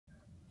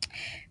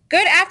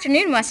Good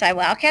afternoon, Westside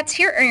Wildcats.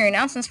 Here are your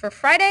announcements for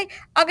Friday,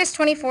 August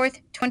 24th,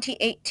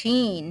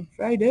 2018.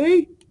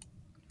 Friday.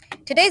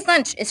 Today's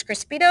lunch is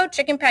Crispito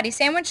chicken patty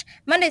sandwich.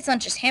 Monday's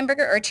lunch is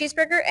hamburger or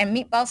cheeseburger and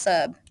meatball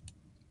sub.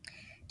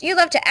 Do you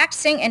love to act,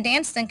 sing, and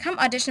dance? Then come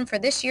audition for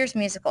this year's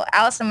musical,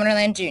 Alice in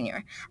Wonderland Jr.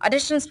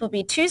 Auditions will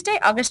be Tuesday,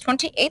 August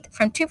 28th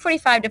from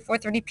 2:45 to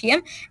 4:30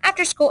 p.m.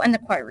 after school in the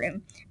choir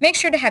room. Make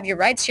sure to have your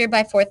rides here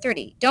by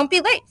 4:30. Don't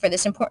be late for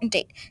this important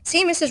date.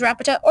 See Mrs.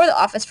 Rapita or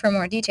the office for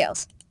more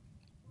details.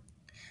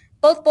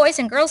 Both boys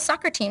and girls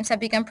soccer teams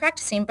have begun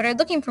practicing but are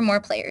looking for more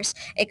players.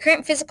 A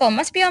current physical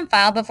must be on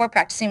file before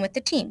practicing with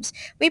the teams.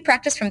 We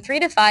practice from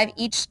 3 to 5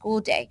 each school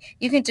day.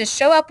 You can just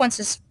show up once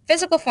the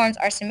physical forms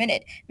are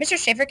submitted. Mr.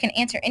 Schaefer can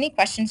answer any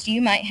questions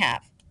you might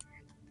have.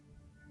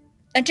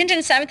 Attention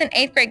 7th and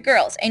 8th grade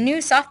girls, a new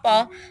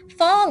softball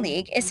fall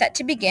league is set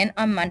to begin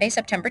on Monday,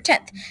 September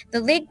 10th.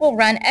 The league will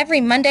run every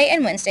Monday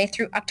and Wednesday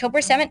through October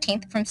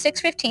 17th from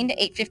 6:15 to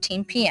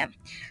 8:15 p.m.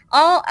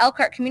 All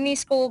Elkhart Community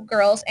School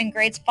girls in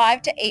grades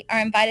 5 to 8 are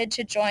invited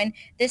to join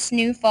this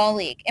new fall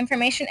league.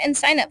 Information and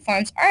sign-up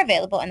forms are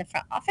available in the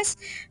front office.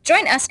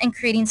 Join us in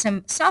creating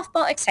some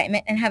softball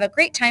excitement and have a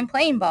great time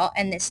playing ball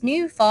in this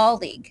new fall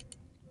league.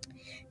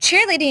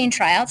 Cheerleading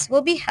tryouts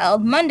will be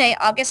held Monday,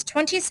 August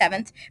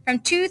 27th from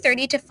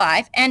 2:30 to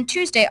 5 and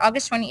Tuesday,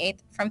 August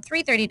 28th from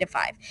 3:30 to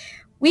 5.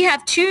 We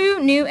have two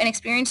new and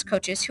experienced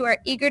coaches who are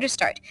eager to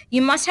start.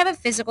 You must have a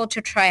physical to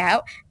try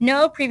out.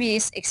 No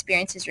previous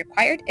experience is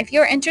required. If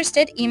you are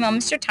interested, email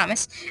Mr.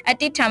 Thomas at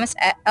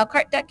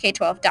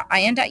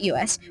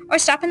dthomas@elkhart.k12.in.us or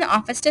stop in the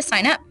office to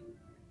sign up.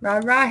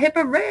 Rah, rah, hip,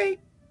 hooray.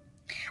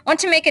 Want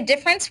to make a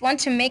difference? Want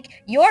to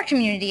make your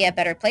community a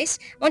better place?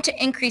 Want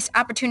to increase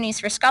opportunities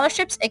for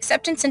scholarships,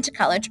 acceptance into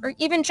college, or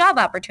even job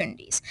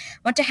opportunities?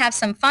 Want to have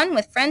some fun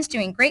with friends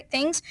doing great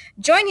things?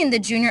 Joining the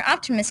Junior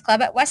Optimist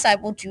Club at Westside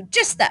will do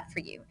just that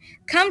for you.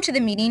 Come to the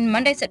meeting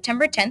Monday,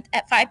 September 10th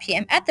at 5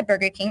 p.m. at the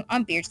Burger King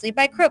on Beardsley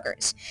by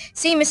Kroger's.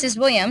 See Mrs.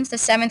 Williams, the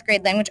 7th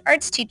grade language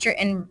arts teacher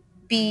in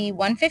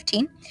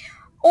B115,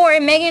 or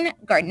Megan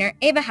Gardner,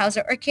 Ava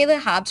Hauser, or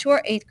Kayla Hobbs, who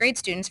are 8th grade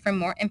students for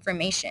more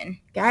information.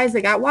 Guys,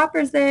 they got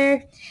Whoppers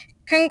there.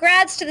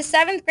 Congrats to the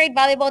 7th grade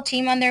volleyball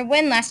team on their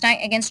win last night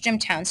against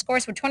Jimtown.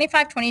 Scores were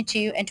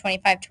 25-22 and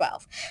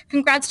 25-12.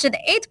 Congrats to the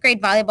 8th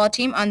grade volleyball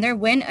team on their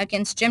win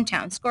against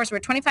Jimtown. Scores were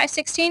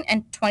 25-16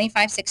 and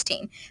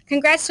 25-16.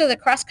 Congrats to the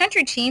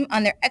cross-country team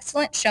on their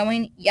excellent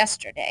showing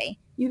yesterday.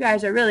 You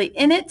guys are really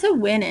in it to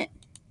win it.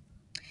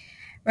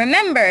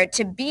 Remember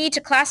to be to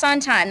class on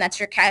time. That's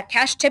your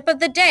cash tip of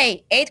the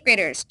day. 8th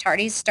graders,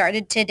 tardies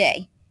started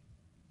today.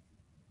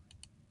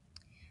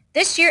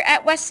 This year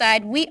at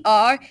Westside, we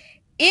are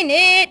in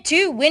it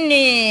to win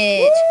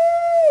it.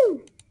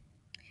 Woo!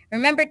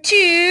 Remember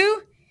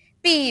to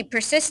be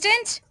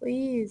persistent.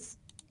 Please.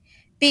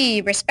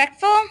 Be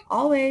respectful.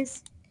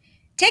 Always.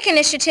 Take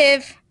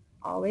initiative.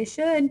 Always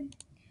should.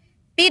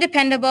 Be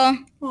dependable.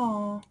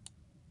 Aw.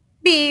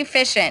 Be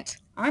efficient.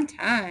 On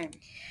time.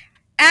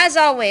 As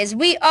always,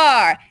 we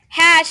are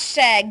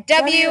hashtag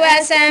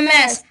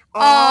WSMS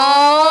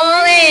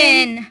all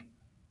in.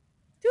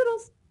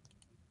 Toodles.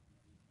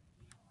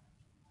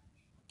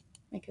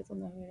 My kids will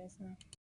know who it is now.